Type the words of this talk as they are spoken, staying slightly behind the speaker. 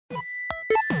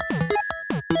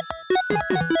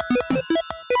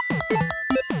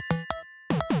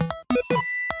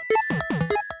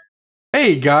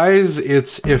Hey guys,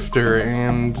 it's Ifter,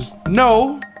 and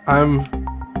no, I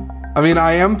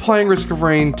am playing Risk of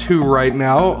Rain 2 right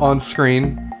now on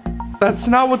screen. That's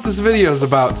not what this video is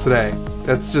about today.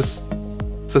 It's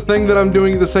a thing that I'm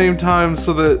doing at the same time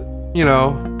so that, you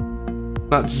know,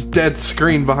 not just dead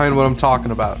screen behind what I'm talking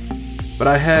about. But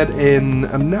I had an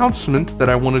announcement that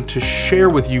I wanted to share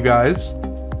with you guys,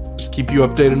 just keep you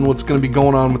updated on what's going to be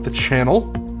going on with the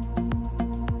channel.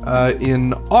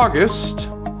 In August,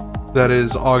 that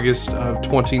is August of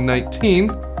 2019,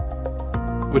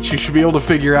 which you should be able to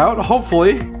figure out,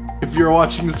 hopefully, if you're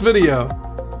watching this video.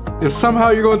 If somehow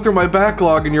you're going through my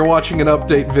backlog and you're watching an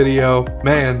update video,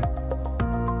 man,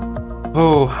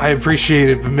 oh, I appreciate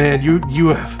it, but man,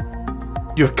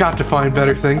 you've got to find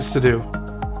better things to do.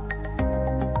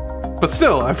 But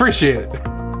still, I appreciate it.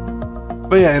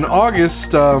 But yeah, in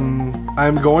August,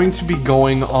 I'm going to be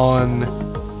going on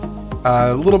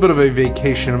a little bit of a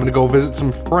vacation. I'm gonna go visit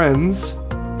some friends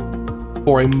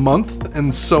for a month,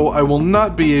 and so I will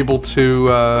not be able to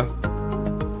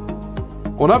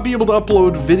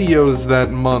upload videos that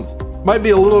month. Might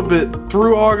be a little bit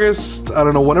through August. I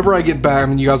don't know, whenever I get back. I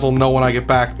mean, you guys will know when I get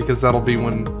back because that'll be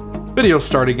when videos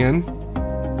start again.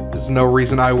 There's no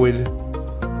reason I would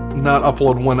not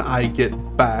upload when I get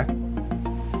back.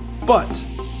 But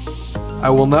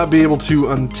I will not be able to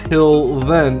until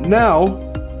then. Now,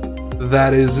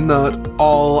 that is not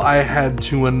all I had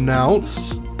to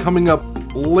announce. Coming up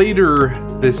later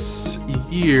this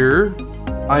year,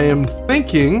 I am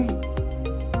thinking,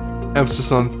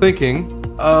 emphasis on thinking,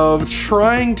 of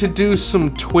trying to do some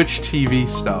Twitch TV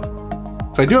stuff.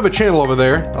 So I do have a channel over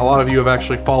there. A lot of you have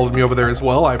actually followed me over there as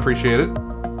well. I appreciate it.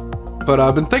 But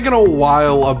I've been thinking a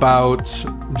while about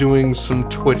doing some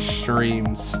Twitch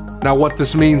streams. Now, what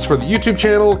this means for the YouTube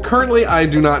channel, currently I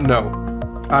do not know.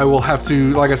 I will have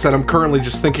to, like I said, I'm currently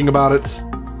just thinking about it,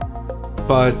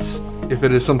 but if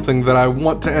it is something that I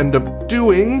want to end up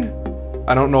doing,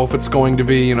 I don't know if it's going to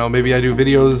be, you know, maybe I do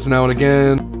videos now and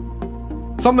again.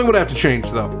 Something would have to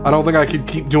change, though. I don't think I could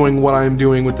keep doing what I'm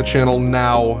doing with the channel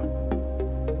now,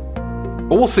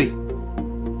 but we'll see.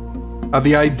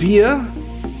 The idea,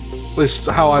 at least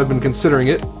how I've been considering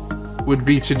it, would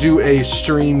be to do a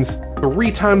stream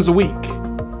 3 times a week.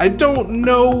 I don't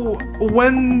know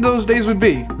when those days would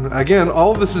be. Again, all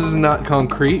of this is not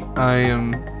concrete. I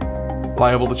am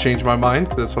liable to change my mind,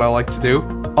 because that's what I like to do.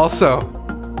 Also,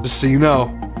 just so you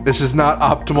know, this is not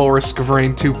optimal Risk of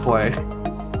Rain 2 play.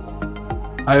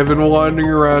 I have been wandering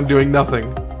around doing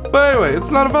nothing. But anyway, it's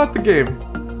not about the game.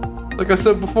 Like I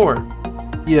said before.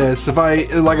 Yes, if I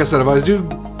end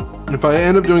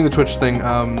up doing the Twitch thing,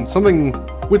 something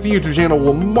with the YouTube channel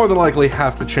will more than likely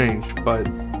have to change, but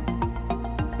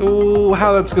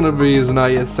how that's gonna be is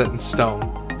not yet set in stone.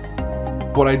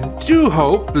 What I do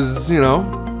hope is, you know,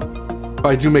 if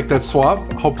I do make that swap,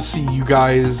 hope to see you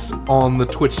guys on the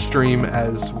Twitch stream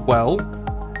as well.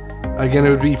 Again,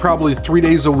 it would be probably 3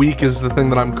 days a week is the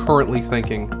thing that I'm currently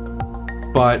thinking,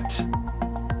 but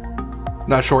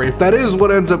not sure. If that is what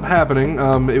ends up happening,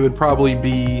 it would probably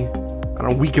be, I don't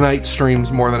know, weeknight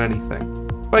streams more than anything.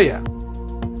 But yeah,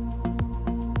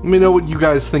 let me know what you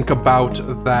guys think about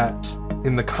that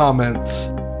in the comments.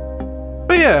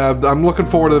 But yeah, I'm looking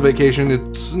forward to the vacation.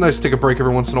 It's nice to take a break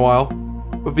every once in a while.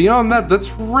 But beyond that,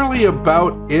 that's really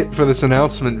about it for this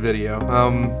announcement video.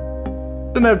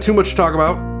 Didn't have too much to talk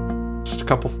about. Just a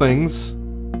couple things.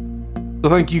 So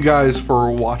thank you guys for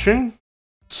watching.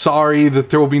 Sorry that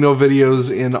there will be no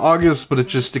videos in August, but it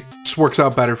just works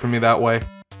out better for me that way.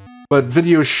 But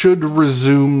videos should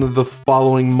resume the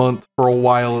following month for a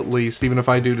while at least, even if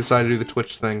I do decide to do the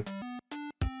Twitch thing.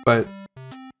 But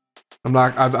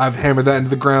I've hammered that into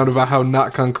the ground about how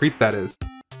not concrete that is.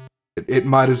 It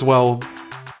might as well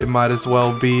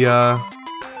be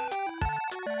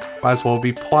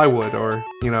plywood, or,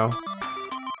 you know,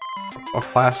 a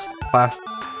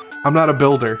I'm not a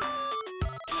builder,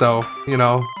 so, you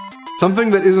know, something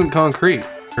that isn't concrete.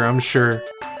 I'm sure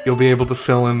you'll be able to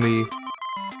fill in the,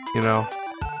 you know,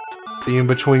 the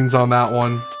in-betweens on that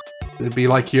one. It'd be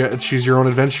like you choose your own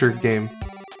adventure game.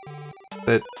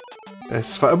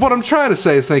 What I'm trying to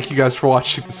say is thank you guys for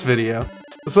watching this video.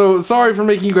 So, sorry for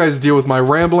making you guys deal with my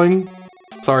rambling.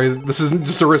 Sorry, this isn't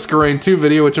just a Risk of Rain 2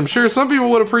 video, which I'm sure some people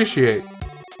would appreciate.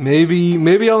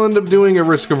 Maybe I'll end up doing a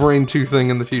Risk of Rain 2 thing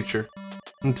in the future.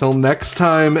 Until next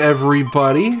time,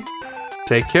 everybody,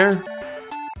 take care.